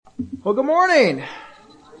Well, good morning.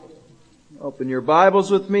 Open your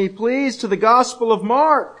Bibles with me, please, to the Gospel of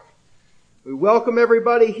Mark. We welcome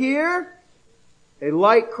everybody here. A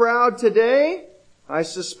light crowd today. I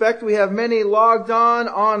suspect we have many logged on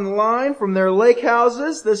online from their lake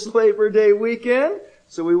houses this Labor Day weekend.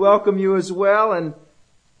 So we welcome you as well, and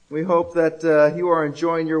we hope that you are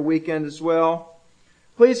enjoying your weekend as well.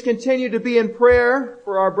 Please continue to be in prayer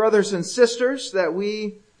for our brothers and sisters that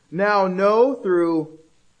we now know through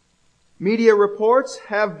media reports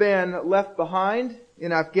have been left behind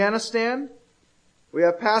in Afghanistan. We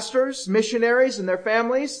have pastors, missionaries, and their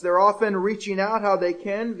families. They're often reaching out how they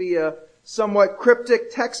can via somewhat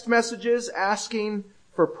cryptic text messages asking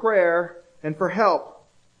for prayer and for help.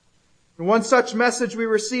 And one such message we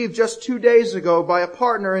received just 2 days ago by a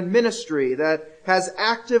partner in ministry that has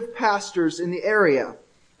active pastors in the area.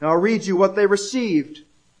 And I'll read you what they received.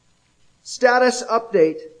 Status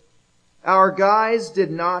update. Our guys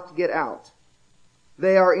did not get out.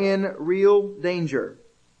 They are in real danger.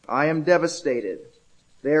 I am devastated.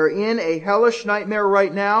 They are in a hellish nightmare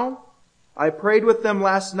right now. I prayed with them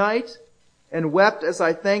last night and wept as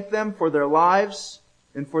I thanked them for their lives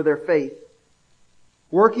and for their faith.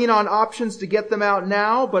 Working on options to get them out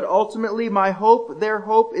now, but ultimately their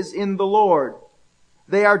hope is in the Lord.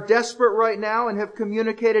 They are desperate right now and have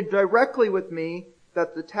communicated directly with me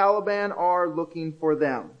that the Taliban are looking for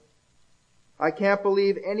them. I can't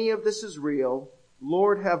believe any of this is real.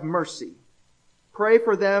 Lord, have mercy. Pray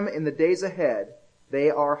for them in the days ahead.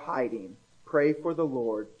 They are hiding. Pray for the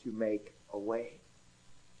Lord to make a way.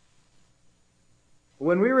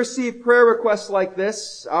 When we receive prayer requests like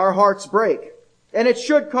this, our hearts break. And it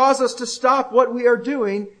should cause us to stop what we are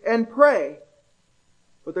doing and pray.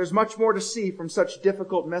 But there's much more to see from such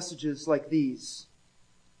difficult messages like these.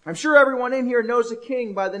 I'm sure everyone in here knows a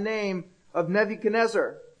king by the name of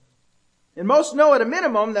Nebuchadnezzar. And most know at a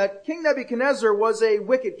minimum that King Nebuchadnezzar was a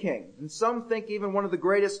wicked king. And some think even one of the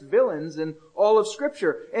greatest villains in all of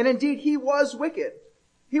Scripture. And indeed, he was wicked.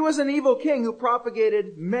 He was an evil king who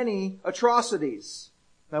propagated many atrocities.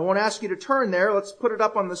 I won't ask you to turn there. Let's put it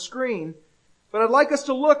up on the screen. But I'd like us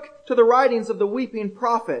to look to the writings of the weeping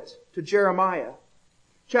prophet, to Jeremiah.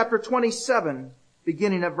 Chapter 27,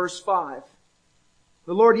 beginning at verse 5.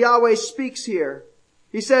 The Lord Yahweh speaks here.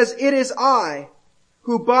 He says, "It is I,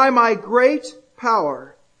 who by my great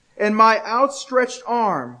power and my outstretched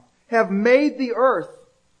arm have made the earth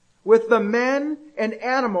with the men and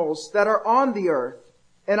animals that are on the earth,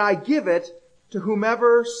 and I give it to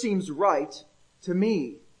whomever seems right to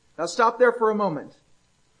me." Now stop there for a moment.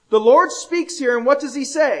 The Lord speaks here, and what does He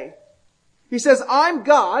say? He says, I'm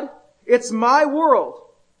God. It's my world.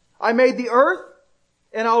 I made the earth,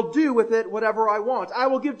 and I'll do with it whatever I want. I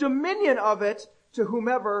will give dominion of it to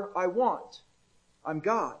whomever I want. I'm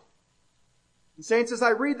God. And saints, as I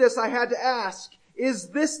read this, I had to ask, is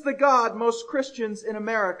this the God most Christians in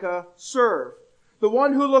America serve? The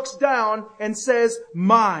one who looks down and says,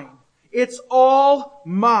 mine. It's all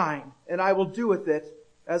mine, and I will do with it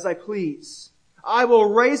as I please. I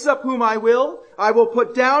will raise up whom I will. I will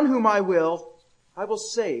put down whom I will. I will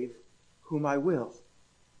save whom I will.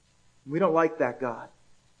 We don't like that God.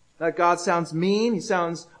 That God sounds mean. He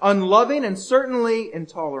sounds unloving and certainly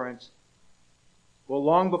intolerant. Well,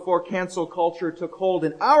 long before cancel culture took hold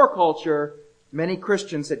in our culture, many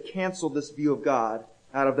Christians had canceled this view of God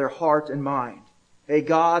out of their heart and mind. A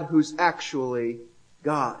God who's actually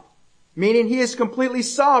God. Meaning He is completely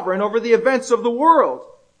sovereign over the events of the world.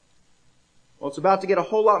 Well, it's about to get a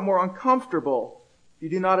whole lot more uncomfortable if you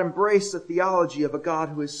do not embrace the theology of a God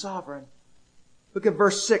who is sovereign. Look at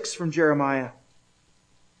verse 6 from Jeremiah.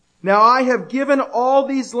 Now I have given all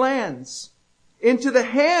these lands into the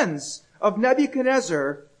hands of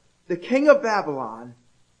Nebuchadnezzar, the king of Babylon,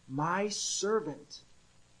 my servant.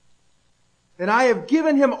 And I have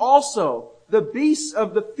given him also the beasts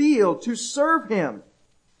of the field to serve him.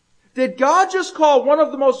 Did God just call one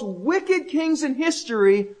of the most wicked kings in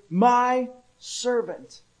history my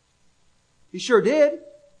servant? He sure did.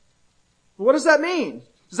 What does that mean?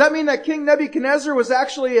 Does that mean that King Nebuchadnezzar was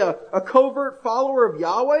actually a covert follower of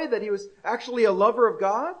Yahweh? That he was actually a lover of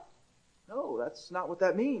God? No, that's not what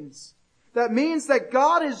that means. That means that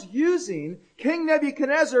God is using King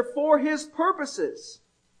Nebuchadnezzar for His purposes.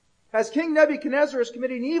 As King Nebuchadnezzar is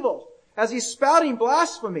committing evil, as he's spouting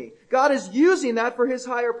blasphemy, God is using that for His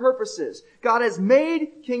higher purposes. God has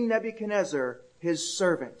made King Nebuchadnezzar His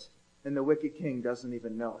servant, and the wicked king doesn't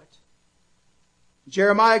even know it.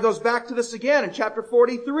 Jeremiah goes back to this again in chapter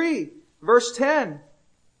 43, verse 10.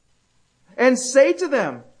 And say to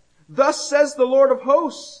them, thus says the Lord of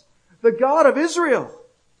hosts, the God of Israel.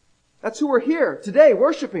 That's who we're here today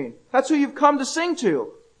worshiping. That's who you've come to sing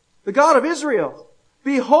to. the God of Israel,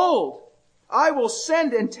 behold, I will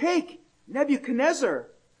send and take Nebuchadnezzar,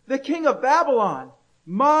 the king of Babylon,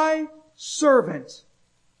 my servant.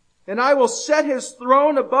 And I will set his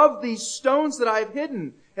throne above these stones that I have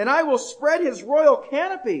hidden, and I will spread his royal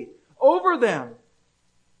canopy over them.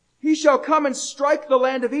 He shall come and strike the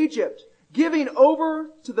land of Egypt, giving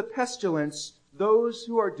over to the pestilence those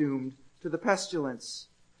who are doomed to the pestilence,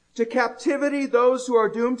 to captivity those who are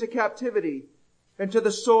doomed to captivity, and to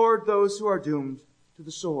the sword those who are doomed to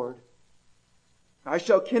the sword. I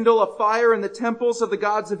shall kindle a fire in the temples of the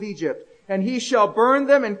gods of Egypt, and he shall burn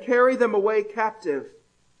them and carry them away captive.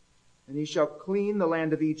 And he shall clean the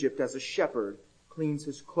land of Egypt as a shepherd cleans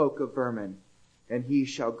his cloak of vermin, and he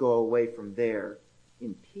shall go away from there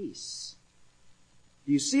in peace.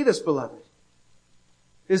 Do you see this, beloved?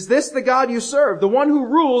 Is this the God you serve, the one who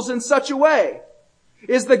rules in such a way?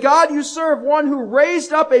 Is the God you serve one who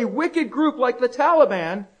raised up a wicked group like the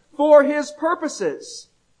Taliban for his purposes?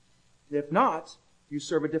 If not, you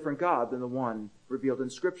serve a different God than the one revealed in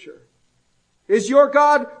Scripture. Is your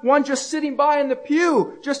God one just sitting by in the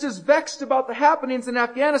pew, just as vexed about the happenings in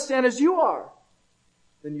Afghanistan as you are?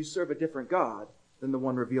 Then you serve a different God than the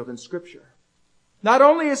one revealed in Scripture. Not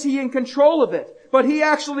only is he in control of it, but he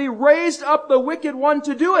actually raised up the wicked one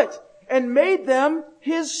to do it and made them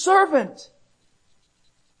his servant.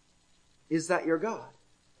 Is that your God?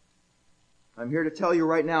 I'm here to tell you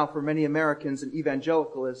right now, for many Americans in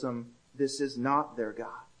evangelicalism, this is not their God.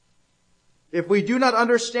 If we do not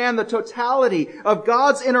understand the totality of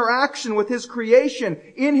God's interaction with his creation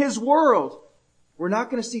in his world, we're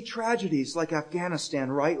not going to see tragedies like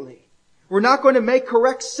Afghanistan rightly. We're not going to make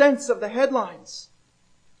correct sense of the headlines.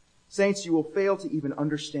 Saints, you will fail to even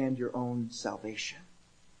understand your own salvation.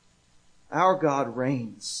 Our God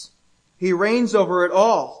reigns. He reigns over it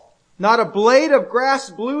all. Not a blade of grass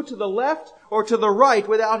blew to the left or to the right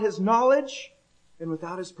without his knowledge and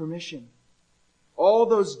without his permission. All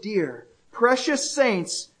those dear, precious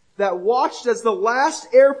saints that watched as the last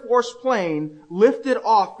Air Force plane lifted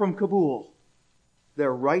off from Kabul,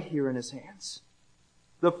 they're right here in his hands.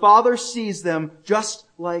 The Father sees them just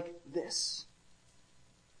like this.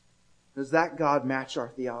 Does that God match our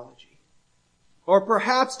theology? Or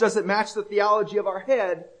perhaps does it match the theology of our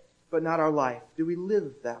head, but not our life? Do we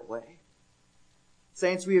live that way?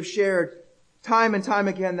 Saints, we have shared time and time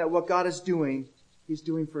again that what God is doing, he's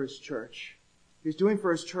doing for his church. He's doing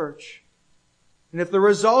for his church. And if the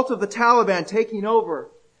result of the Taliban taking over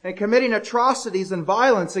and committing atrocities and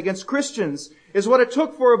violence against Christians is what it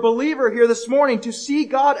took for a believer here this morning to see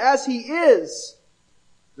God as he is,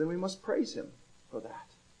 then we must praise him for that.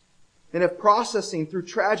 And if processing through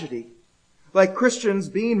tragedy, like Christians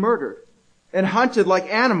being murdered and hunted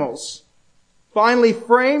like animals, finally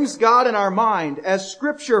frames God in our mind as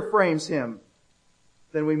Scripture frames him,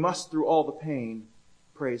 then we must, through all the pain,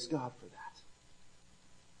 praise God for that.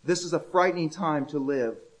 This is a frightening time to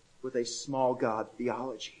live with a small God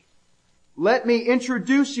theology. Let me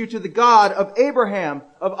introduce you to the God of Abraham,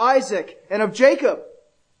 of Isaac, and of Jacob,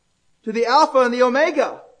 to the Alpha and the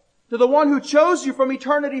Omega, to the one who chose you from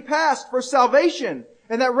eternity past for salvation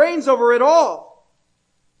and that reigns over it all.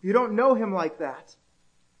 If you don't know him like that,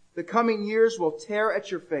 the coming years will tear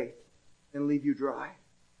at your faith and leave you dry.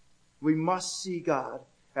 We must see God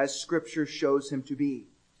as Scripture shows him to be.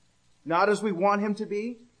 Not as we want him to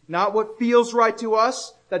be, not what feels right to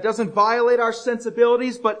us, that doesn't violate our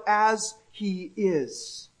sensibilities, but as he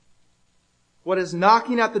is. What is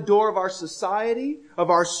knocking at the door of our society, of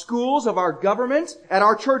our schools, of our government, at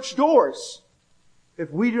our church doors.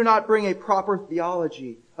 If we do not bring a proper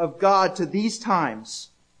theology of God to these times,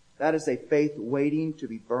 that is a faith waiting to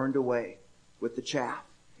be burned away with the chaff.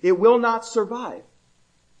 It will not survive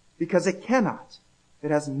because it cannot.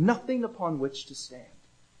 It has nothing upon which to stand.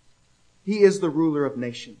 He is the ruler of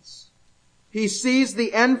nations. He sees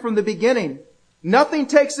the end from the beginning. Nothing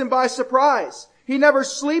takes him by surprise. He never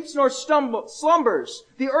sleeps nor slumbers.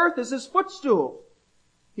 The earth is his footstool.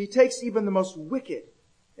 He takes even the most wicked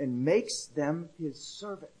and makes them his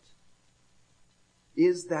servant.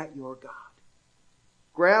 Is that your God?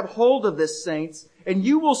 Grab hold of this, saints, and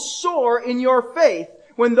you will soar in your faith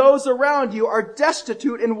when those around you are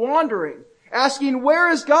destitute and wandering, asking, where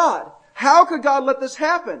is God? How could God let this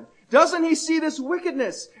happen? Doesn't he see this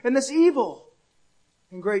wickedness and this evil?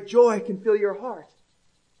 And great joy can fill your heart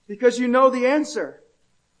because you know the answer.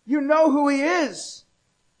 You know who he is.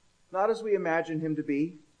 Not as we imagine him to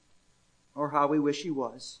be or how we wish he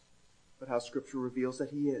was, but how Scripture reveals that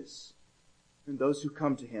he is. And those who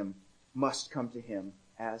come to him must come to him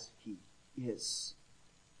as he is.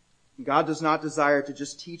 God does not desire to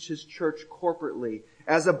just teach His church corporately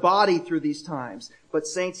as a body through these times. But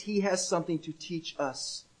saints, He has something to teach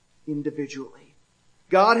us individually.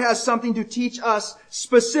 God has something to teach us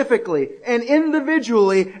specifically and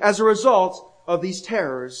individually as a result of these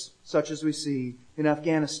terrors such as we see in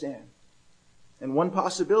Afghanistan. And one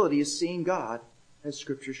possibility is seeing God as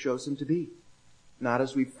Scripture shows Him to be, not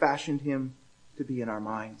as we've fashioned Him to be in our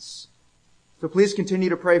minds. So please continue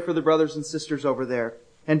to pray for the brothers and sisters over there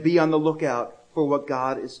and be on the lookout for what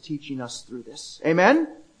God is teaching us through this. Amen?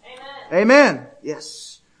 Amen. Amen.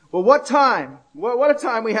 Yes. Well, what a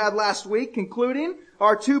time we had last week, concluding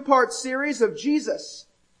our 2-part series of Jesus,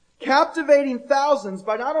 captivating thousands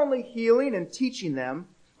by not only healing and teaching them,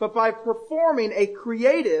 but by performing a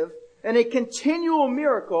creative and a continual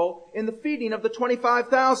miracle in the feeding of the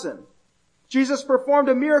 25,000. Jesus performed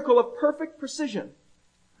a miracle of perfect precision,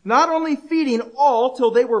 not only feeding all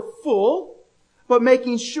till they were full, but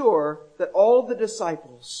making sure that all the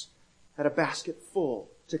disciples had a basket full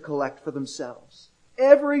to collect for themselves.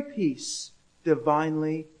 Every piece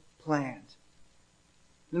divinely planned.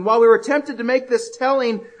 And while we were tempted to make this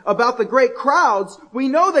telling about the great crowds, we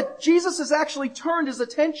know that Jesus has actually turned His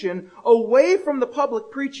attention away from the public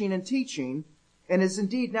preaching and teaching and is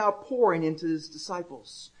indeed now pouring into His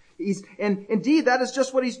disciples. And indeed, that is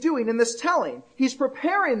just what He's doing in this telling. He's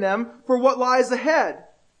preparing them for what lies ahead.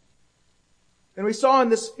 And we saw in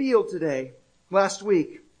this field today, last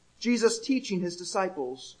week, Jesus teaching His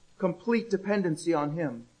disciples complete dependency on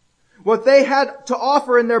Him. What they had to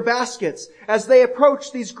offer in their baskets as they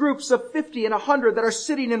approached these groups of 50 and 100 that are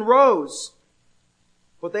sitting in rows,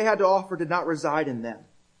 what they had to offer did not reside in them.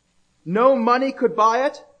 No money could buy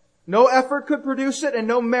it, no effort could produce it, and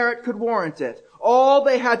no merit could warrant it. All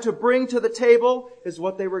they had to bring to the table is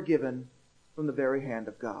what they were given from the very hand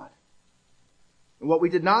of God. And what we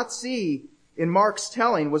did not see in Mark's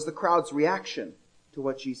telling was the crowd's reaction to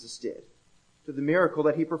what Jesus did, to the miracle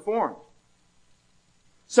that He performed.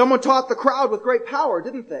 Someone taught the crowd with great power,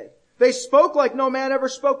 didn't they? They spoke like no man ever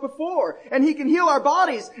spoke before, and He can heal our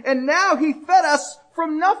bodies, and now He fed us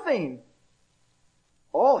from nothing.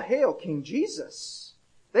 All hail King Jesus.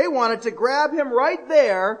 They wanted to grab Him right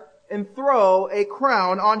there and throw a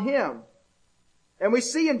crown on Him. And we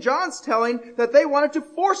see in John's telling that they wanted to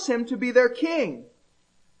force Him to be their king.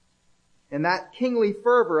 And that kingly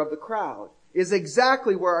fervor of the crowd is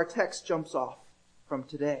exactly where our text jumps off from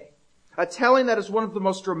today. A telling that is one of the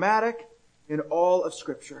most dramatic in all of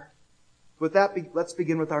Scripture. With that, let's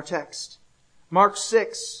begin with our text. Mark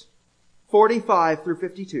 6:45 through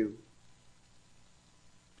 52.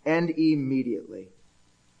 And immediately,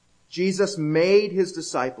 Jesus made His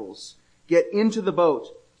disciples get into the boat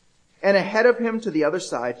and ahead of Him to the other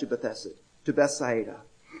side to Bethsaida,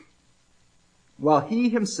 while He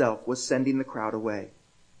Himself was sending the crowd away.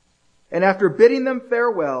 And after bidding them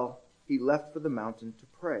farewell, He left for the mountain to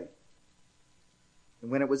pray. And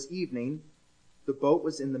when it was evening, the boat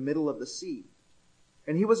was in the middle of the sea,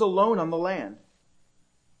 and He was alone on the land.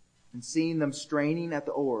 And seeing them straining at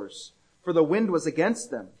the oars, for the wind was against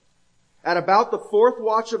them, at about the 4th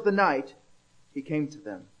watch of the night, He came to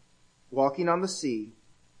them, walking on the sea,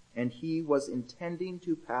 and He was intending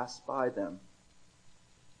to pass by them.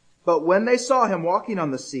 But when they saw Him walking on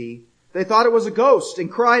the sea, they thought it was a ghost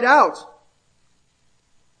and cried out,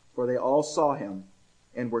 for they all saw Him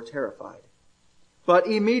and were terrified. But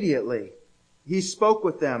immediately He spoke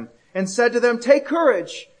with them and said to them, "Take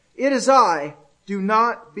courage, it is I, do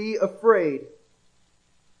not be afraid."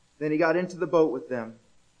 Then He got into the boat with them,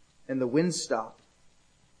 and the wind stopped,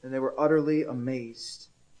 and they were utterly amazed,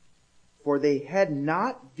 for they had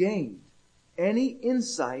not gained any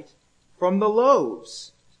insight from the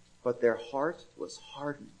loaves, but their heart was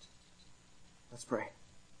hardened. Let's pray.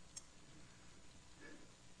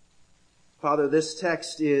 Father, this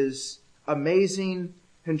text is amazing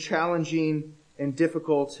and challenging and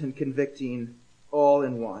difficult and convicting all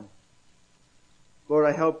in one. Lord,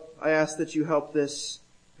 I ask that you help this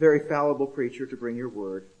very fallible preacher to bring your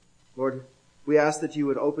word. Lord, we ask that you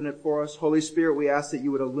would open it for us. Holy Spirit, we ask that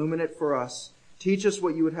you would illumine it for us. Teach us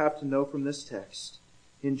what you would have to know from this text.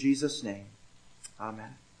 In Jesus' name,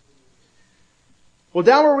 amen. Well,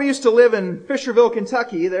 down where we used to live in Fisherville,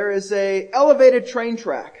 Kentucky, there is a elevated train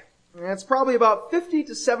track. And it's probably about 50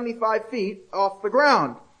 to 75 feet off the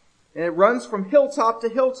ground. And it runs from hilltop to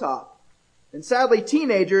hilltop. And sadly,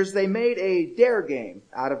 teenagers, they made a dare game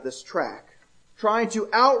out of this track, trying to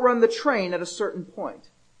outrun the train at a certain point.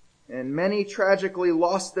 And many tragically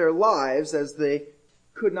lost their lives as they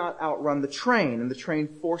could not outrun the train, and the train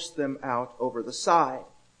forced them out over the side.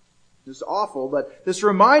 is awful, but this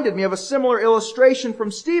reminded me of a similar illustration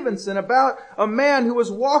from Stevenson about a man who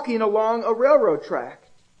was walking along a railroad track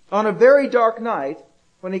on a very dark night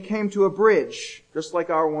when he came to a bridge, just like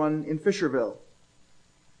our one in Fisherville.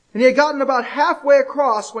 And he had gotten about halfway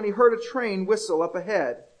across when he heard a train whistle up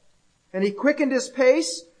ahead. And he quickened his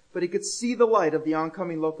pace, but he could see the light of the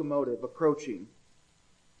oncoming locomotive approaching.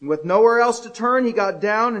 And with nowhere else to turn, he got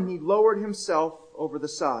down and he lowered himself over the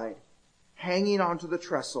side, hanging onto the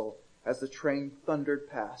trestle as the train thundered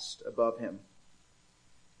past above him.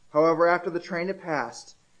 However, after the train had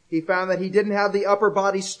passed, he found that he didn't have the upper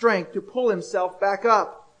body strength to pull himself back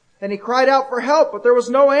up. And he cried out for help, but there was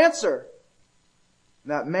no answer.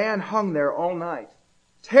 And that man hung there all night,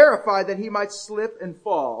 terrified that he might slip and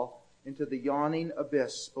fall into the yawning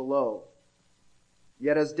abyss below.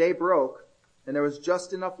 Yet as day broke, and there was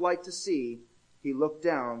just enough light to see, he looked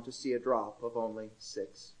down to see a drop of only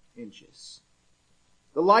 6 inches.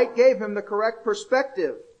 The light gave him the correct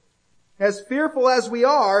perspective. As fearful as we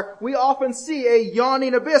are, we often see a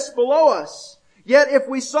yawning abyss below us. Yet if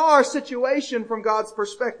we saw our situation from God's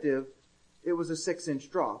perspective, it was a 6-inch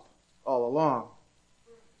drop all along.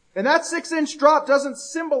 And that 6-inch drop doesn't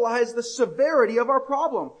symbolize the severity of our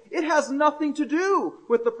problem. It has nothing to do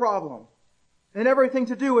with the problem and everything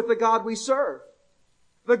to do with the God we serve.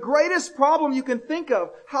 The greatest problem you can think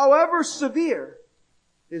of, however severe,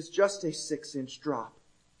 is just a 6-inch drop.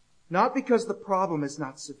 Not because the problem is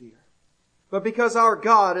not severe, but because our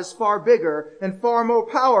God is far bigger and far more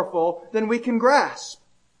powerful than we can grasp.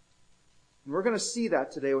 And we're going to see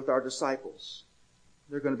that today with our disciples.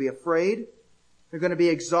 They're going to be afraid. They're going to be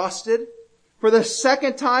exhausted. For the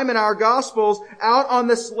second time in our Gospels, out on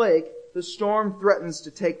this lake, the storm threatens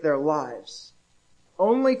to take their lives,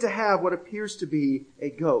 only to have what appears to be a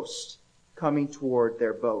ghost coming toward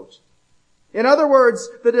their boat. In other words,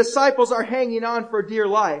 the disciples are hanging on for dear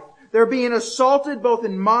life. They're being assaulted both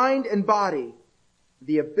in mind and body.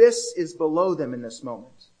 The abyss is below them in this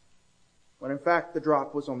moment, when in fact the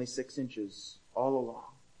drop was only 6 inches all along.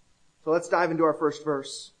 So let's dive into our first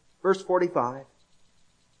verse. Verse 45.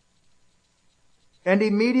 And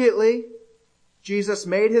immediately Jesus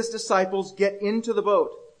made his disciples get into the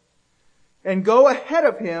boat and go ahead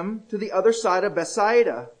of him to the other side of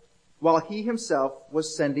Bethsaida, while he himself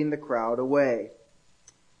was sending the crowd away.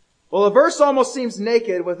 Well, the verse almost seems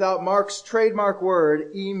naked without Mark's trademark word,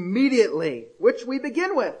 immediately, which we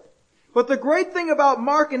begin with. But the great thing about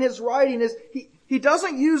Mark in his writing is he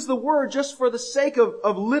doesn't use the word just for the sake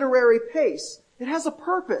of literary pace. It has a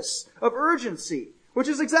purpose of urgency, which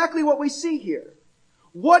is exactly what we see here.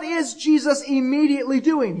 What is Jesus immediately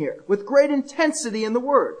doing here with great intensity in the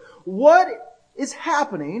word? What is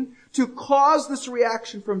happening to cause this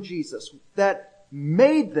reaction from Jesus that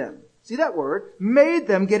made them, see that word, made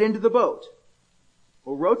them get into the boat?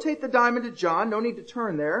 We'll rotate the diamond to John. No need to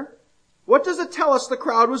turn there. What does it tell us the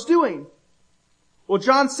crowd was doing? Well,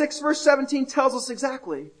 John 6 verse 17 tells us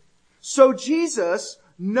exactly. So Jesus,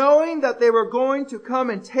 knowing that they were going to come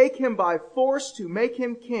and take him by force to make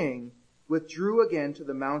him king, withdrew again to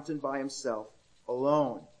the mountain by himself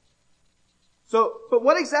alone. But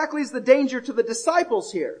what exactly is the danger to the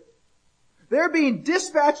disciples here? They're being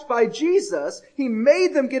dispatched by Jesus. He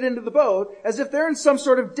made them get into the boat as if they're in some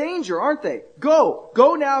sort of danger, aren't they? Go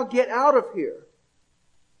now, get out of here.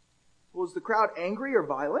 Was the crowd angry or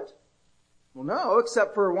violent? Well, no,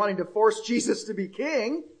 except for wanting to force Jesus to be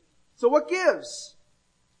king. So what gives?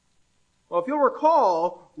 Well, if you'll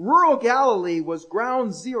recall, rural Galilee was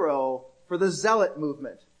ground zero for the zealot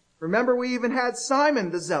movement. Remember, we even had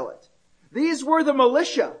Simon the zealot. These were the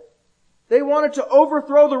militia. They wanted to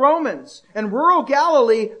overthrow the Romans. And rural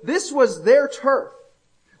Galilee, this was their turf.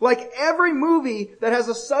 Like every movie that has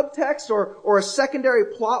a subtext or a secondary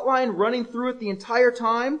plot line running through it the entire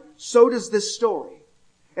time, so does this story.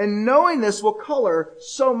 And knowing this will color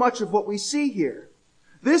so much of what we see here.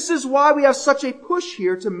 This is why we have such a push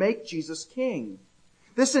here to make Jesus king.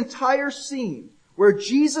 This entire scene where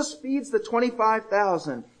Jesus feeds the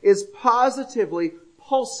 25,000 is positively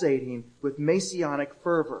pulsating with messianic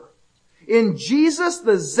fervor. In Jesus,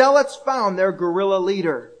 the zealots found their guerrilla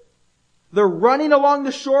leader. The running along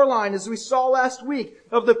the shoreline, as we saw last week,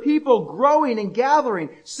 of the people growing and gathering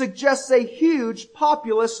suggests a huge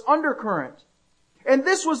populist undercurrent. And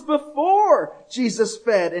this was before Jesus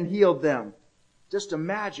fed and healed them. Just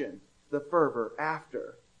imagine the fervor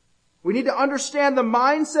after. We need to understand the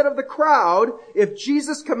mindset of the crowd if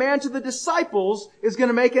Jesus' command to the disciples is going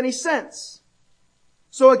to make any sense.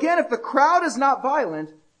 So again, if the crowd is not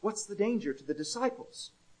violent, what's the danger to the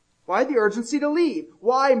disciples? Why the urgency to leave?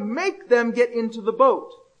 Why make them get into the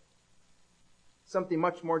boat? Something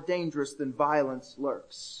much more dangerous than violence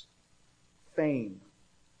lurks. fame.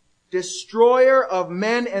 Destroyer of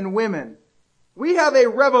men and women. We have a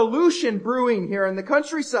revolution brewing here in the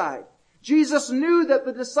countryside. Jesus knew that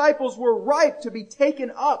the disciples were ripe to be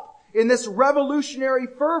taken up in this revolutionary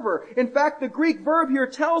fervor. In fact, the Greek verb here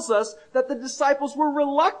tells us that the disciples were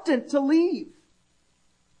reluctant to leave.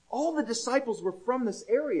 All the disciples were from this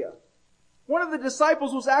area. One of the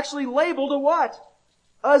disciples was actually labeled a what?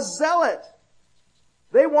 A zealot.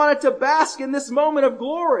 They wanted to bask in this moment of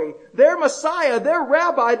glory. Their Messiah, their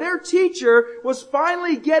rabbi, their teacher was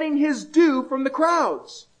finally getting his due from the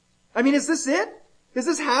crowds. I mean, is this it? Is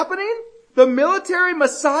this happening? The military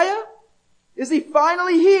Messiah? Is he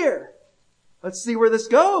finally here? Let's see where this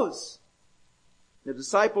goes. The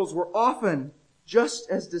disciples were often just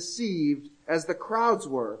as deceived as the crowds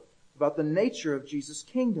were about the nature of Jesus'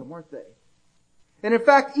 kingdom, weren't they? And in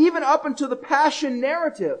fact, even up until the Passion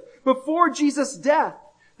narrative, before Jesus' death,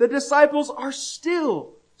 the disciples are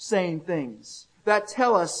still saying things that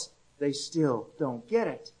tell us they still don't get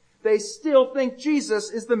it. They still think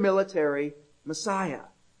Jesus is the military Messiah.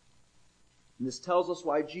 And this tells us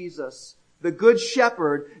why Jesus, the Good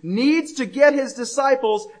Shepherd, needs to get his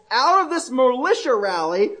disciples out of this militia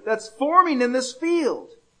rally that's forming in this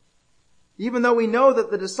field. Even though we know that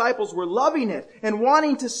the disciples were loving it and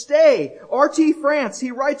wanting to stay, R.T. France, he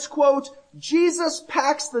writes, quote, Jesus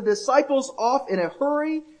packs the disciples off in a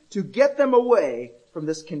hurry to get them away from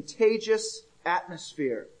this contagious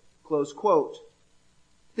atmosphere. Close quote.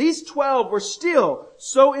 These 12 were still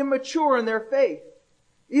so immature in their faith.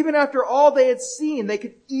 Even after all they had seen, they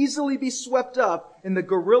could easily be swept up in the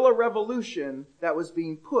guerrilla revolution that was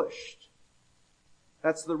being pushed.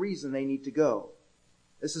 That's the reason they need to go.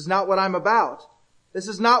 This is not what I'm about. This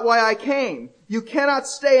is not why I came. You cannot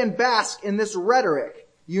stay and bask in this rhetoric.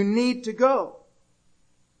 You need to go.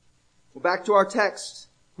 Well, back to our text.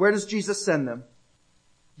 Where does Jesus send them?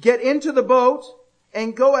 Get into the boat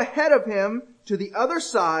and go ahead of him to the other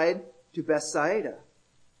side to Bethsaida.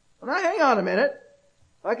 Well, now hang on a minute.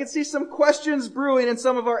 I can see some questions brewing in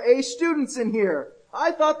some of our A students in here.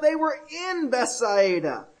 I thought they were in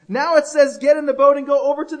Bethsaida. Now it says get in the boat and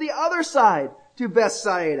go over to the other side to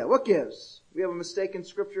Bethsaida. What gives? We have a mistake in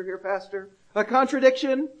scripture here, Pastor? A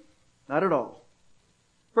contradiction? Not at all.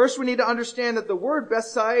 First, we need to understand that the word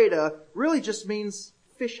Bethsaida really just means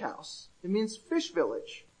fish house. It means fish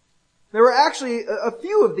village. There were actually a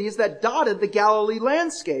few of these that dotted the Galilee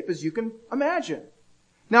landscape, as you can imagine.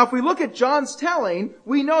 Now, if we look at John's telling,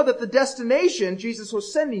 we know that the destination Jesus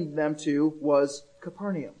was sending them to was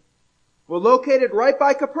Capernaum. Well, located right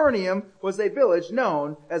by Capernaum was a village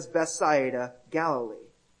known as Bethsaida, Galilee.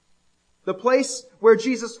 The place where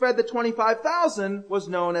Jesus fed the 25,000 was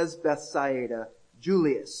known as Bethsaida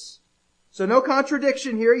Julius. So no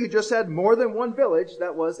contradiction here. You just had more than one village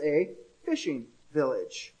that was a fishing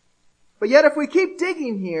village. But yet if we keep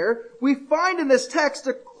digging here, we find in this text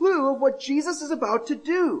a clue of what Jesus is about to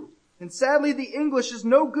do. And sadly, the English is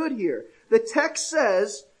no good here. The text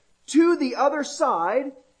says, to the other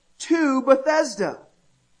side, to Bethesda.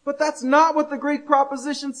 But that's not what the Greek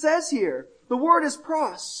proposition says here. The word is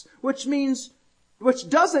pros, which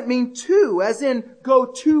doesn't mean to, as in go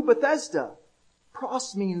to Bethesda.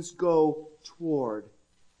 Pros means go toward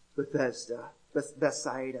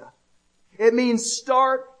Bethsaida. It means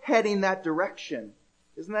start heading that direction.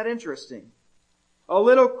 Isn't that interesting? A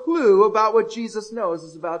little clue about what Jesus knows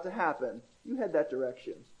is about to happen. You head that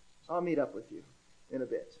direction. I'll meet up with you in a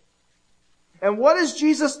bit. And what is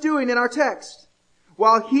Jesus doing in our text?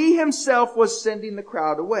 While he himself was sending the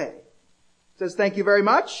crowd away. He says, thank you very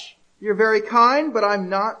much. You're very kind, but I'm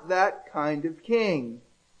not that kind of king.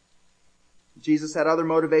 Jesus had other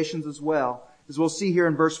motivations as well, as we'll see here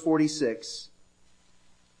in verse 46.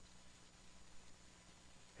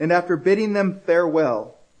 And after bidding them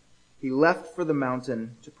farewell, he left for the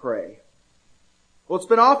mountain to pray. Well, it's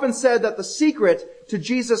been often said that the secret to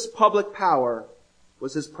Jesus' public power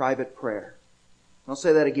was his private prayer. I'll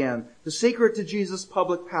say that again. The secret to Jesus'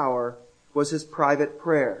 public power was his private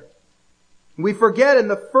prayer. We forget in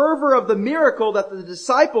the fervor of the miracle that the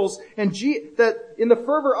disciples and Jesus,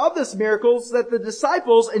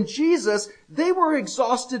 they were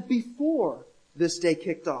exhausted before this day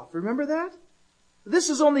kicked off. Remember that? This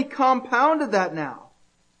has only compounded that now.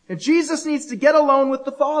 And Jesus needs to get alone with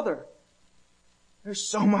the Father. There's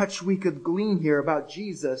so much we could glean here about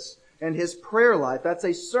Jesus and his prayer life. That's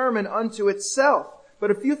a sermon unto itself.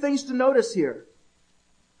 But a few things to notice here.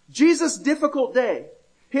 Jesus' difficult day,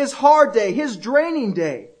 his hard day, his draining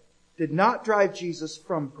day, did not drive Jesus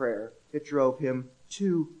from prayer. It drove him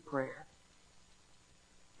to prayer.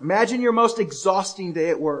 Imagine your most exhausting day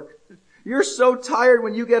at work. You're so tired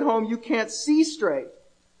when you get home you can't see straight.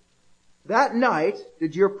 That night,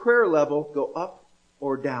 did your prayer level go up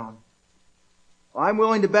or down? Well, I'm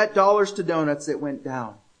willing to bet dollars to donuts it went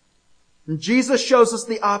down. And Jesus shows us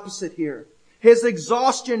the opposite here. His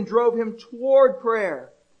exhaustion drove him toward prayer,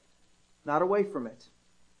 not away from it.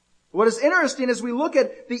 What is interesting as we look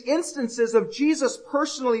at the instances of Jesus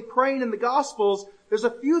personally praying in the Gospels, there's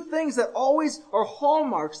a few things that always are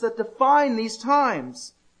hallmarks that define these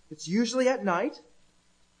times. It's usually at night.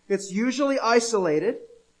 It's usually isolated.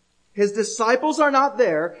 His disciples are not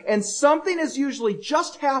there, and something has usually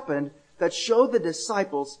just happened that showed the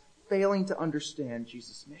disciples failing to understand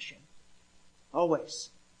Jesus' mission.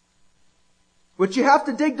 Always. Which you have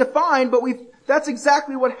to dig to find, but that's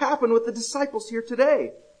exactly what happened with the disciples here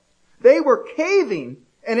today. They were caving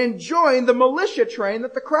and enjoying the militia train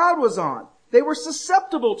that the crowd was on. They were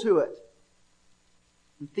susceptible to it.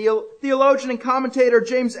 Theologian and commentator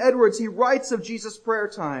James Edwards, he writes of Jesus' prayer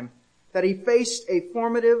time that he faced a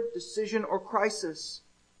formative decision or crisis.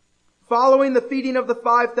 Following the feeding of the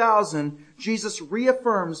 5,000, Jesus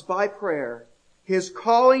reaffirms by prayer his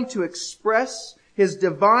calling to express his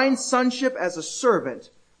divine sonship as a servant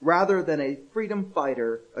rather than a freedom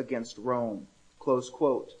fighter against Rome. Close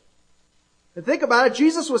quote. And think about it,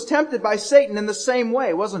 Jesus was tempted by Satan in the same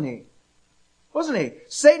way, wasn't he? Wasn't he?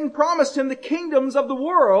 Satan promised him the kingdoms of the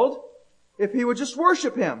world if he would just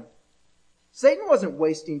worship him. Satan wasn't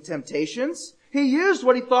wasting temptations. He used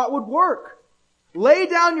what he thought would work. Lay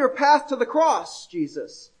down your path to the cross,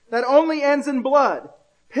 Jesus. That only ends in blood.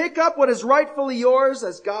 Pick up what is rightfully yours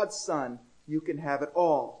as God's son. You can have it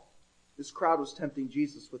all. This crowd was tempting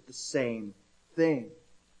Jesus with the same thing.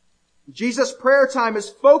 Jesus' prayer time is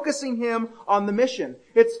focusing him on the mission.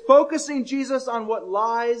 It's focusing Jesus on what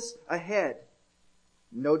lies ahead.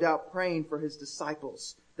 No doubt praying for his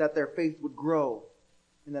disciples that their faith would grow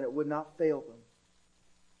and that it would not fail them.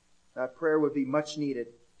 That prayer would be much needed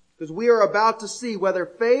because we are about to see whether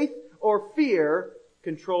faith or fear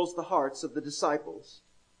controls the hearts of the disciples.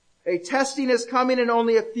 A testing is coming in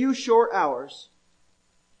only a few short hours.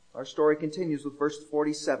 Our story continues with verse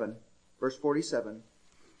 47. Verse 47.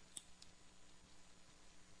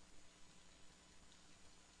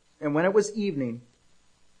 And when it was evening,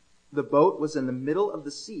 the boat was in the middle of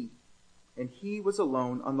the sea, and he was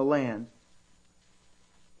alone on the land.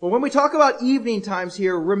 Well, when we talk about evening times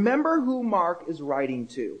here, remember who Mark is writing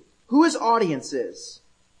to, who his audience is.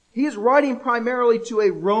 He is writing primarily to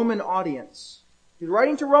a Roman audience. He's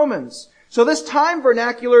writing to Romans. So this time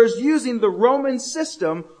vernacular is using the Roman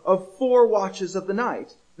system of 4 watches of the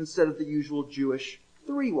night instead of the usual Jewish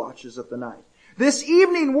 3 watches of the night. This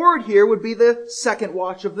evening word here would be the 2nd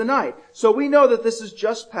watch of the night. So we know that this is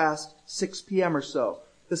just past 6 p.m. or so.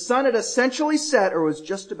 The sun had essentially set or was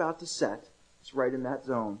just about to set. It's right in that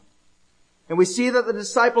zone. And we see that the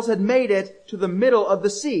disciples had made it to the middle of the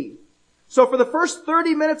sea. So for the first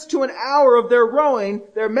 30 minutes to an hour of their rowing,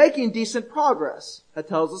 they're making decent progress. That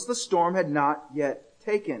tells us the storm had not yet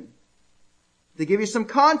taken. To give you some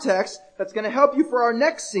context that's going to help you for our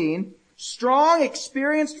next scene, strong,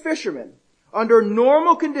 experienced fishermen under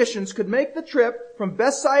normal conditions could make the trip from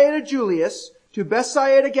Bethsaida Julius to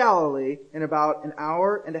Bethsaida Galilee in about an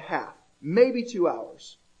hour and a half, maybe 2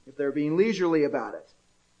 hours, if they're being leisurely about it.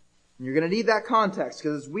 And you're going to need that context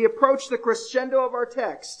because as we approach the crescendo of our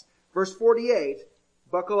text, verse 48,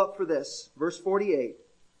 buckle up for this. Verse 48.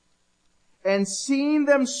 And seeing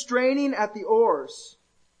them straining at the oars,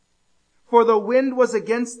 for the wind was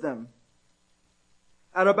against them,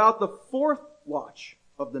 at about the 4th watch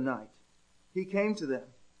of the night, he came to them,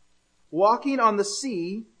 walking on the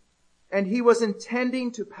sea, and he was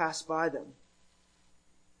intending to pass by them.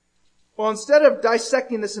 Well, instead of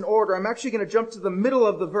dissecting this in order, I'm actually going to jump to the middle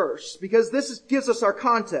of the verse, because gives us our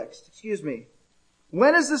context.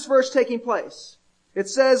 When is this verse taking place? It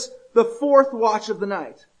says the 4th watch of the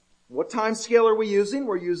night. What time scale are we using?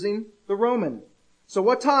 We're using the Roman. So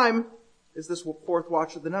what time is this 4th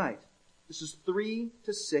watch of the night? This is 3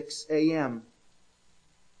 to 6 a.m.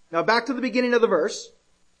 Now back to the beginning of the verse.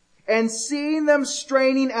 And seeing them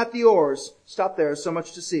straining at the oars. Stop there, there's so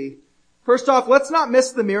much to see. First off, let's not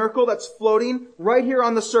miss the miracle that's floating right here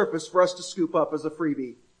on the surface for us to scoop up as a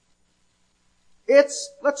freebie.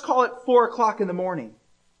 It's, let's call it 4 o'clock in the morning.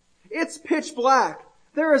 It's pitch black.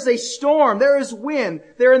 There is a storm. There is wind.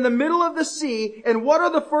 They're in the middle of the sea. And what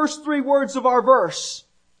are the first 3 words of our verse?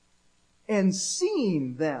 And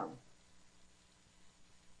seeing them.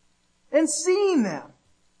 And seeing them.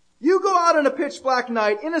 You go out on a pitch black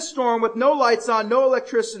night in a storm with no lights on, no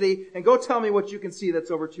electricity, and go tell me what you can see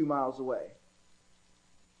that's over 2 miles away.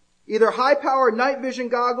 Either high-powered night vision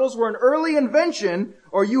goggles were an early invention,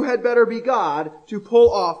 or you had better be God to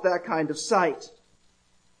pull off that kind of sight.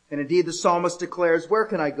 And indeed the psalmist declares, where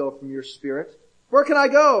can I go from your spirit? Where can I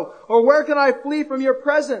go? Or where can I flee from your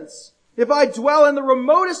presence? If I dwell in the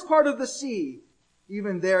remotest part of the sea,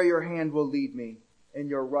 even there your hand will lead me, and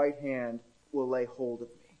your right hand will lay hold of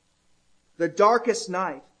me. The darkest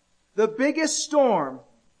night, the biggest storm,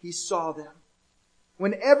 he saw them.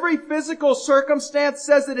 When every physical circumstance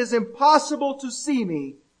says it is impossible to see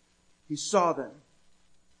me, he saw them.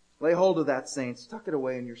 Lay hold of that, saints. Tuck it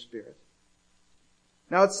away in your spirit.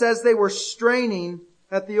 Now it says they were straining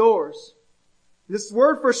at the oars. This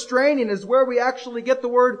word for straining is where we actually get the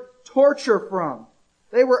word torture from.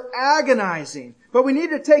 They were agonizing. But we need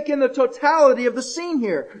to take in the totality of the scene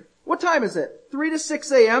here. What time is it? 3 to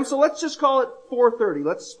 6 a.m., so let's just call it 4:30.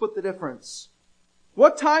 Let's split the difference.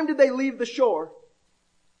 What time did they leave the shore?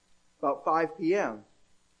 About 5 p.m.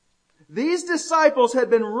 These disciples had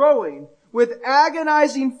been rowing with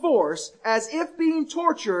agonizing force as if being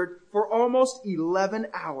tortured for almost 11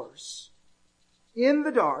 hours. In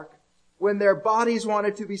the dark, when their bodies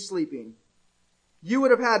wanted to be sleeping. You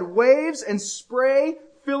would have had waves and spray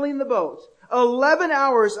filling the boat. 11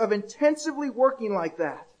 hours of intensively working like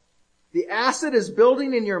that. The acid is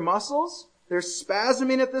building in your muscles. They're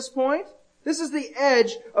spasming at this point. This is the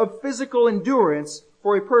edge of physical endurance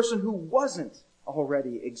for a person who wasn't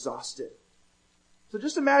already exhausted. So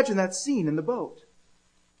just imagine that scene in the boat.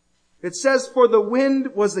 It says, for the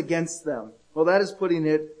wind was against them. Well, that is putting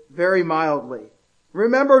it very mildly.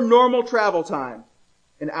 Remember normal travel time,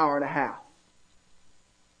 an hour and a half.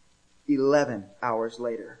 11 hours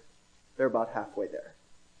later. They're about halfway there.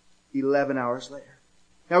 11 hours later.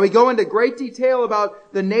 Now we go into great detail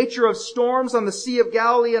about the nature of storms on the Sea of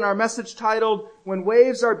Galilee in our message titled, When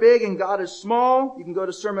Waves Are Big and God is Small. You can go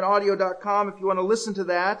to sermonaudio.com if you want to listen to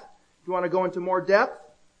that, if you want to go into more depth.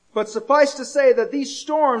 But suffice to say that these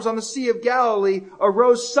storms on the Sea of Galilee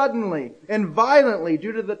arose suddenly and violently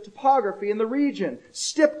due to the topography in the region.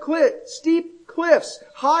 Steep cliffs,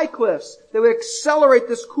 high cliffs that would accelerate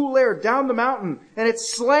this cool air down the mountain, and it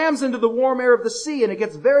slams into the warm air of the sea, and it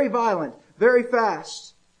gets very violent, very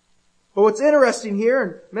fast. But what's interesting here,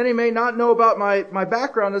 and many may not know about my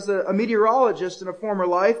background as a meteorologist in a former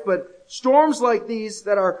life, but storms like these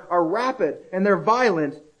that are rapid and they're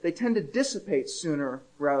violent, they tend to dissipate sooner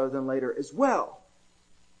rather than later as well.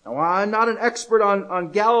 Now, I'm not an expert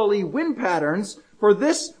on Galilee wind patterns. For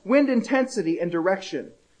this wind intensity and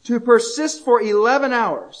direction to persist for 11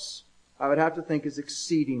 hours, I would have to think is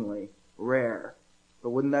exceedingly rare. But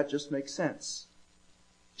wouldn't that just make sense?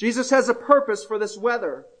 Jesus has a purpose for this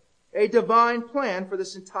weather, a divine plan for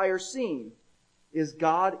this entire scene. Is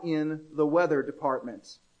God in the weather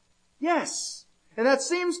department? Yes. And that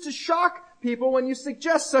seems to shock people when you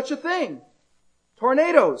suggest such a thing.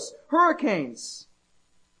 Tornadoes, hurricanes,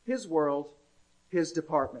 His world, His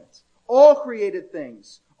department. All created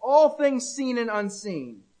things, all things seen and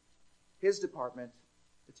unseen. His department,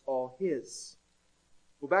 it's all His.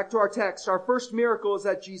 Well, back to our text. Our first miracle is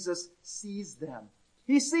that Jesus sees them.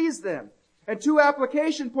 He sees them. And two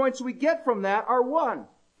application points we get from that are one,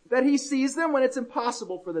 that He sees them when it's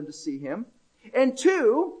impossible for them to see Him. And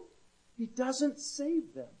two, He doesn't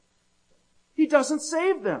save them. He doesn't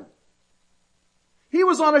save them. He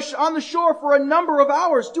was on the shore for a number of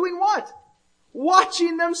hours doing what?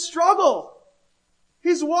 Watching them struggle.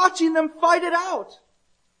 He's watching them fight it out.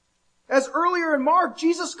 As earlier in Mark,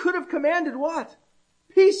 Jesus could have commanded what?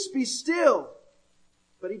 Peace, be still.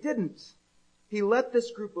 But He didn't. He let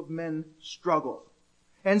this group of men struggle.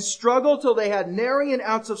 And struggle till they had nary an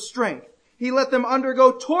ounce of strength. He let them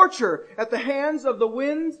undergo torture at the hands of the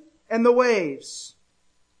wind and the waves.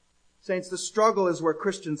 Saints, the struggle is where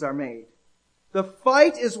Christians are made. The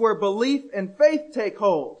fight is where belief and faith take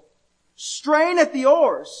hold. Strain at the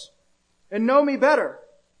oars and know me better.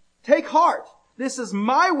 Take heart. This is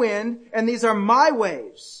my wind and these are my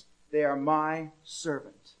waves. They are my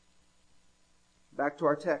servant. Back to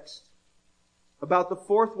our text. About the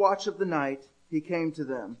fourth watch of the night, He came to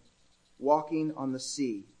them, walking on the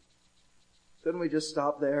sea. Couldn't we just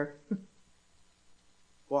stop there?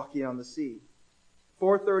 Walking on the sea.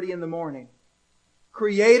 4:30 in the morning.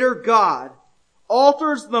 Creator God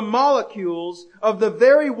alters the molecules of the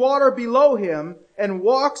very water below Him and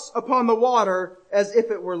walks upon the water as if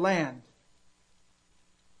it were land.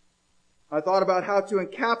 I thought about how to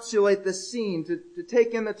encapsulate this scene, to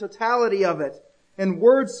take in the totality of it, and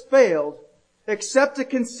words failed, except to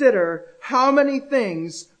consider how many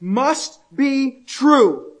things must be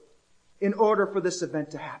true in order for this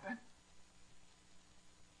event to happen.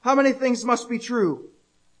 How many things must be true?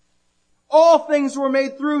 All things were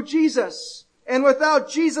made through Jesus, and without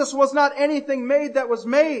Jesus was not anything made that was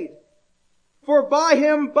made. For by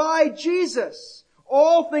Him, by Jesus,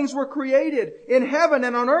 All things were created in heaven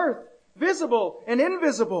and on earth, visible and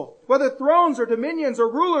invisible, whether thrones or dominions or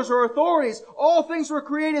rulers or authorities. All things were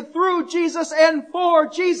created through Jesus and for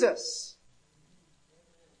Jesus.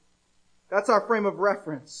 That's our frame of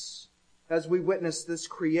reference as we witness this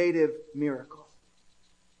creative miracle.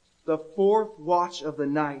 The fourth watch of the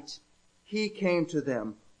night, He came to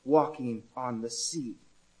them walking on the sea.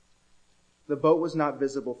 The boat was not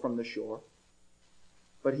visible from the shore,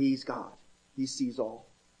 but He's God. He sees all.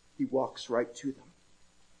 He walks right to them.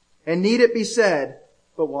 And need it be said,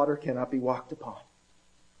 but water cannot be walked upon.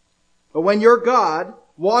 But when you're God,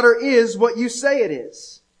 water is what you say it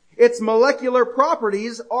is. Its molecular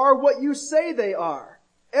properties are what you say they are.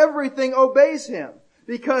 Everything obeys Him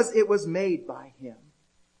because it was made by Him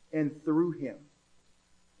and through Him.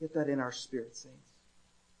 Get that in our spirit, saints.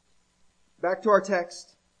 Back to our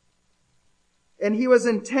text. And He was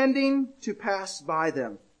intending to pass by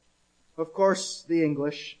them. Of course, the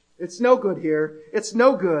English. It's no good here. It's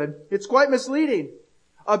no good. It's quite misleading.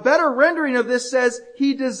 A better rendering of this says,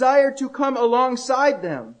 He desired to come alongside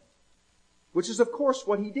them, which is of course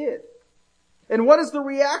what He did. And what is the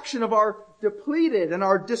reaction of our depleted and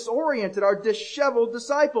our disoriented, our disheveled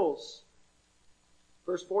disciples?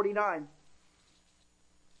 Verse 49.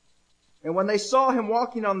 And when they saw Him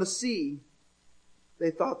walking on the sea,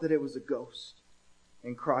 they thought that it was a ghost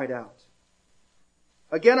and cried out.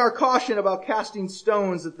 Again, our caution about casting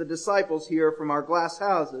stones at the disciples here from our glass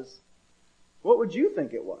houses. What would you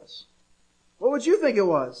think it was? What would you think it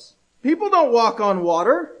was? People don't walk on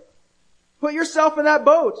water. Put yourself in that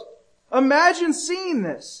boat. Imagine seeing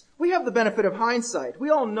this. We have the benefit of hindsight. We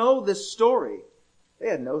all know this story. They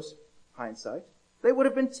had no hindsight. They would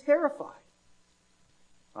have been terrified.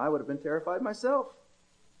 I would have been terrified myself.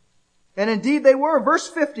 And indeed they were. Verse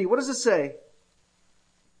 50, what does it say?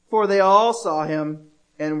 For they all saw Him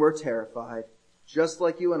and were terrified, just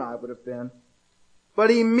like you and I would have been.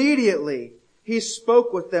 But immediately He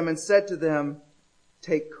spoke with them and said to them,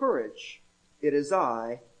 take courage. It is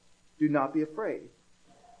I. Do not be afraid.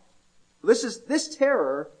 This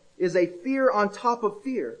terror is a fear on top of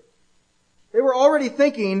fear. They were already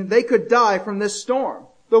thinking they could die from this storm.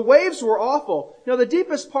 The waves were awful. You know, the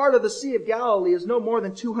deepest part of the Sea of Galilee is no more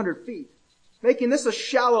than 200 feet, making this a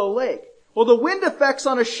shallow lake. Well, the wind effects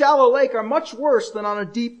on a shallow lake are much worse than on a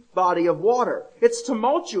deep body of water. It's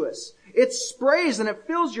tumultuous. It sprays and it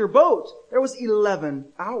fills your boat. There was 11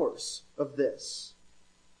 hours of this.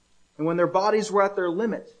 And when their bodies were at their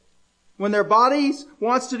limit, when their bodies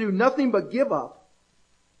wants to do nothing but give up,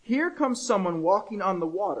 here comes someone walking on the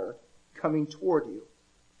water coming toward you.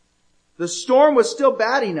 The storm was still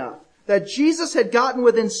bad enough that Jesus had gotten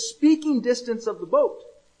within speaking distance of the boat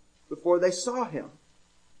before they saw Him.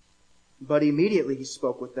 But immediately He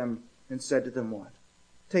spoke with them and said to them what?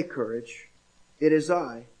 Take courage. It is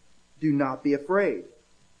I. Do not be afraid.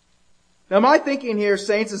 Now my thinking here,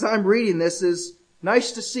 saints, as I'm reading this is,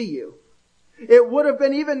 nice to see you. It would have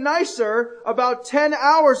been even nicer about 10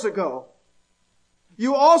 hours ago.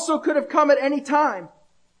 You also could have come at any time.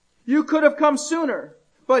 You could have come sooner.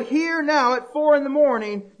 But here now at 4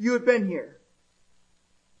 a.m, you had been here.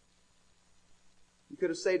 You could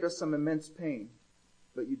have saved us some immense pain,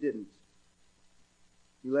 but you didn't.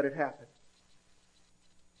 You let it happen.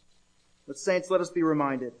 But saints, let us be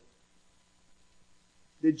reminded.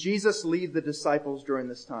 Did Jesus leave the disciples during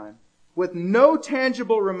this time with no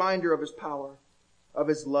tangible reminder of His power, of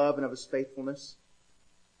His love, and of His faithfulness?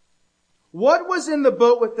 What was in the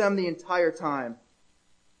boat with them the entire time?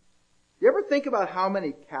 You ever think about how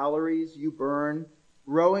many calories you burn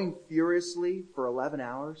rowing furiously for 11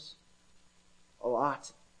 hours? A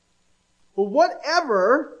lot. Well,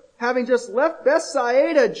 whatever, having just left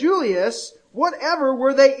Bethsaida, Julius, whatever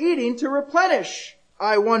were they eating to replenish,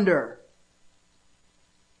 I wonder?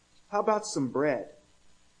 How about some bread?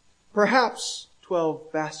 Perhaps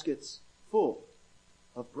 12 baskets full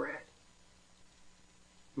of bread.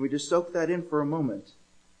 Can we just soak that in for a moment?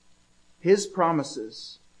 His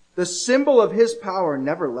promises, the symbol of His power,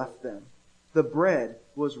 never left them. The bread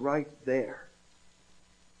was right there.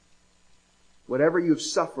 Whatever you've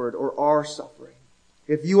suffered or are suffering,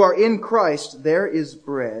 if you are in Christ, there is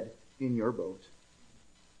bread in your boat.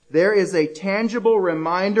 There is a tangible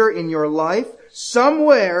reminder in your life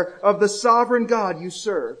somewhere of the sovereign God you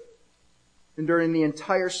serve. And during the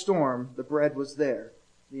entire storm, the bread was there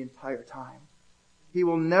the entire time. He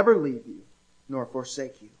will never leave you nor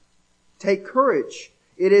forsake you. Take courage.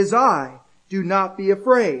 It is I. Do not be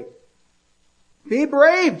afraid. Be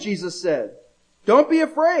brave, Jesus said. Don't be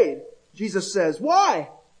afraid, Jesus says. Why?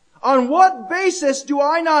 On what basis do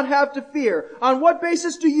I not have to fear? On what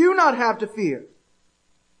basis do you not have to fear?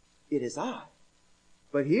 It is I.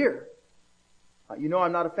 But here, you know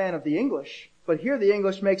I'm not a fan of the English, but here the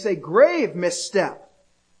English makes a grave misstep.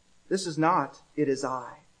 This is not, it is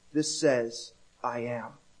I. This says, I am.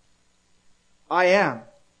 I am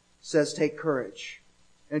says, take courage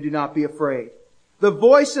and do not be afraid. The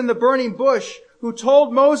voice in the burning bush who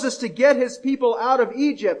told Moses to get his people out of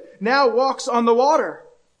Egypt now walks on the water.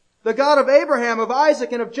 The God of Abraham, of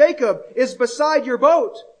Isaac, and of Jacob is beside your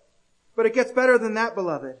boat. But it gets better than that,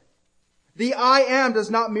 beloved. The I am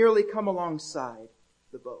does not merely come alongside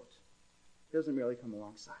the boat. It doesn't merely come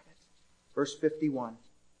alongside it. Verse 51.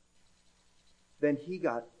 Then he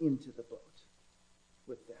got into the boat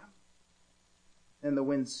with them. And the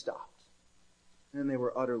wind stopped. And they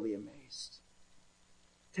were utterly amazed.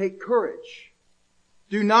 Take courage.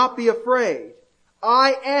 Do not be afraid.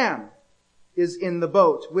 I am is in the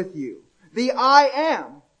boat with you. The I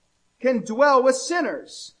am can dwell with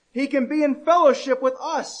sinners. He can be in fellowship with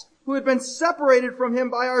us who had been separated from him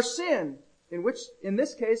by our sin, in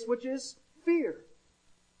this case, which is fear.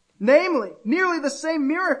 Namely, nearly the same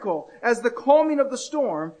miracle as the calming of the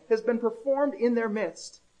storm has been performed in their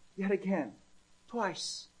midst. Yet again,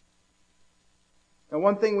 twice. Now,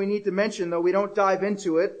 one thing we need to mention, though we don't dive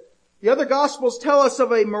into it, the other Gospels tell us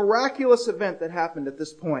of a miraculous event that happened at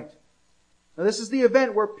this point. Now, this is the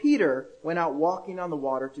event where Peter went out walking on the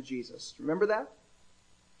water to Jesus. Remember that?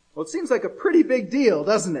 Well, it seems like a pretty big deal,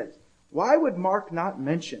 doesn't it? Why would Mark not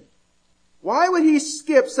mention? Why would he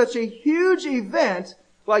skip such a huge event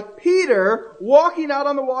like Peter walking out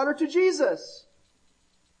on the water to Jesus?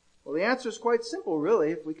 Well, the answer is quite simple,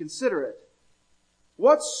 really, if we consider it.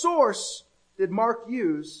 What source did Mark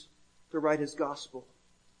use to write his gospel?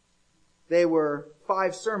 They were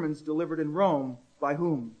 5 sermons delivered in Rome. By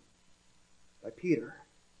whom? By Peter.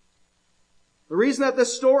 The reason that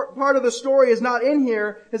this part of the story is not in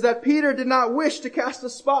here is that Peter did not wish to cast a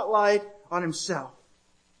spotlight on himself.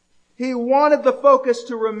 He wanted the focus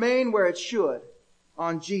to remain where it should,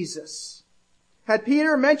 on Jesus. Had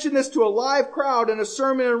Peter mentioned this to a live crowd in a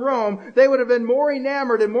sermon in Rome, they would have been more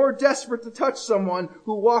enamored and more desperate to touch someone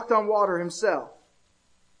who walked on water himself.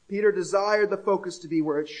 Peter desired the focus to be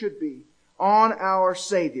where it should be, on our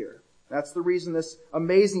Savior. That's the reason this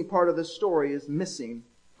amazing part of the story is missing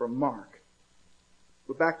from Mark.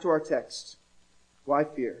 But back to our text. Why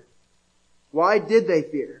fear? Why did they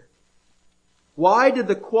fear? Why did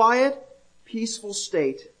the quiet, peaceful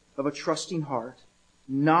state of a trusting heart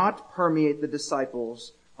not permeate the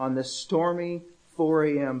disciples on this stormy 4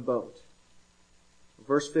 a.m. boat?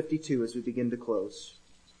 Verse 52 as we begin to close.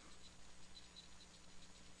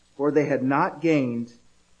 For they had not gained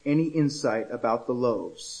any insight about the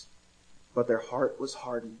loaves, but their heart was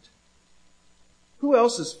hardened. Who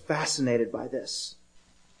else is fascinated by this?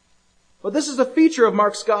 Well, this is a feature of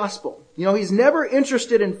Mark's gospel. You know, he's never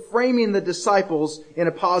interested in framing the disciples in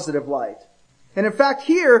a positive light. And in fact,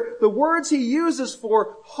 here, the words he uses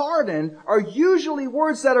for hardened are usually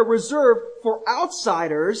words that are reserved for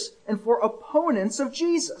outsiders and for opponents of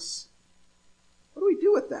Jesus. What do we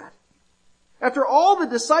do with that? After all the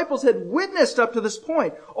disciples had witnessed up to this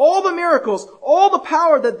point, all the miracles, all the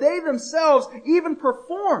power that they themselves even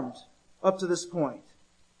performed up to this point,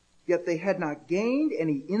 yet they had not gained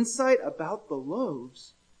any insight about the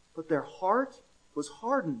loaves, but their heart was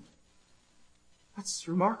hardened. That's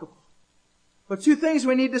remarkable. But 2 things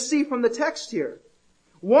we need to see from the text here.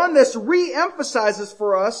 One, this re-emphasizes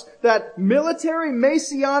for us that military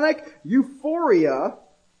messianic euphoria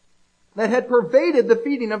that had pervaded the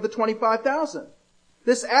feeding of the 25,000.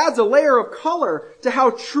 This adds a layer of color to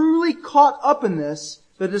how truly caught up in this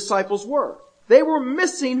the disciples were. They were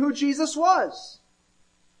missing who Jesus was.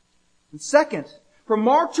 And second, for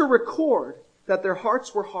Mark to record that their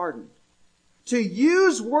hearts were hardened, to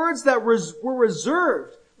use words that were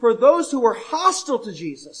reserved for those who were hostile to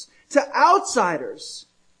Jesus, to outsiders,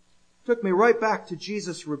 took me right back to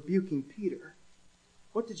Jesus rebuking Peter.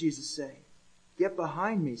 What did Jesus say? Get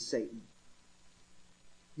behind me, Satan.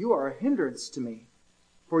 You are a hindrance to me,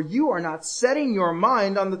 for you are not setting your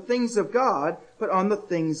mind on the things of God, but on the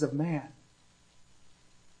things of man.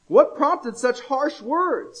 What prompted such harsh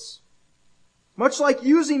words? Much like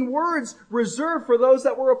using words reserved for those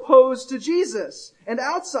that were opposed to Jesus and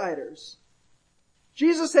outsiders.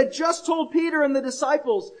 Jesus had just told Peter and the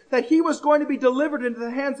disciples that he was going to be delivered into the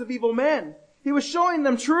hands of evil men. He was showing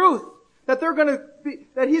them truth, that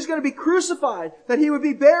he's going to be crucified, that he would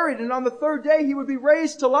be buried, and on the 3rd day he would be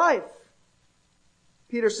raised to life.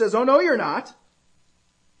 Peter says, "Oh no, you're not."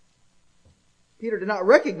 Peter did not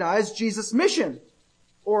recognize Jesus' mission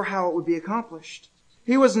or how it would be accomplished.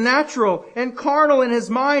 He was natural and carnal in his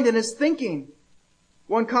mind and his thinking.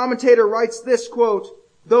 One commentator writes this, quote,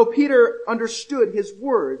 Though Peter understood his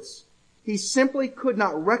words, he simply could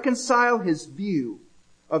not reconcile his view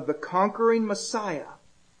of the conquering Messiah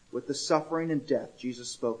with the suffering and death Jesus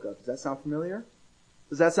spoke of. Does that sound familiar?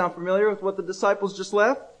 Does that sound familiar with what the disciples just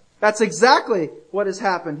left? That's exactly what has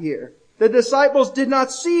happened here. The disciples did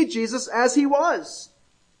not see Jesus as he was.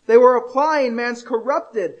 They were applying man's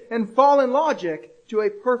corrupted and fallen logic to a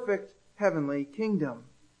perfect heavenly kingdom.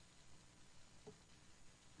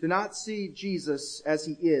 To not see Jesus as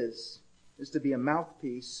he is to be a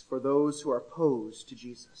mouthpiece for those who are opposed to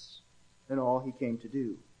Jesus and all he came to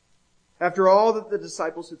do. After all that the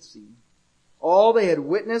disciples had seen, all they had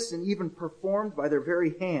witnessed and even performed by their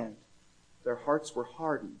very hand, their hearts were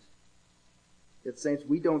hardened. Yet, saints,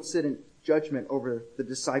 we don't sit in judgment over the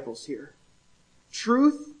disciples here.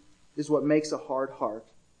 Truth is what makes a hard heart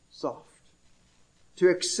soft. To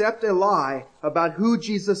accept a lie about who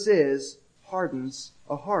Jesus is hardens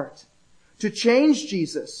a heart. To change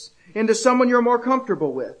Jesus into someone you're more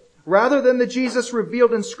comfortable with, rather than the Jesus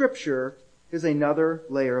revealed in Scripture, is another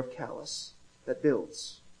layer of callous that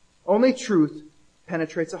builds. Only truth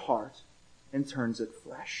penetrates a heart and turns it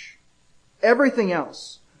flesh. Everything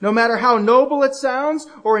else, no matter how noble it sounds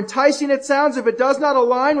or enticing it sounds, if it does not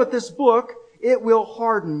align with this book, it will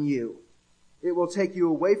harden you. It will take you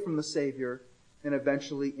away from the Savior and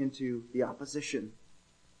eventually into the opposition.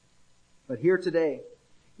 But here today,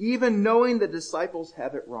 even knowing the disciples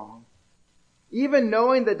have it wrong, even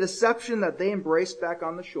knowing the deception that they embraced back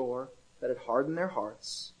on the shore, that had hardened their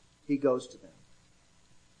hearts, he goes to them.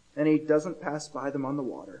 And he doesn't pass by them on the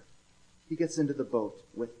water. He gets into the boat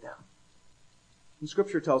with them. And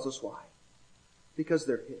Scripture tells us why. Because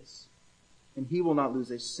they're his. And he will not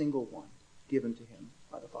lose a single one given to him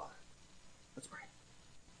by the Father. Let's pray.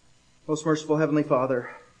 Most merciful Heavenly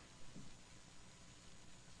Father,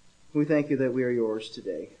 we thank you that we are yours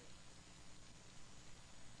today.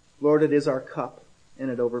 Lord, it is our cup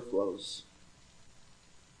and it overflows.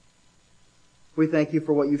 We thank you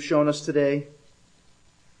for what you've shown us today.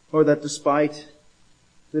 Lord, that despite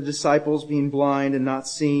the disciples being blind and not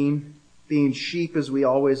seeing, being sheep as we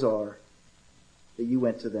always are, that you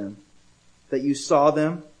went to them, that you saw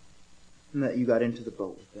them, and that you got into the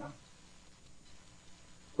boat with them.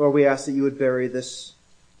 Lord, we ask that you would bury this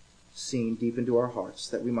scene deep into our hearts,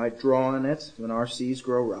 that we might draw on it when our seas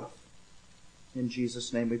grow rough. In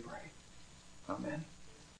Jesus' name we pray. Amen.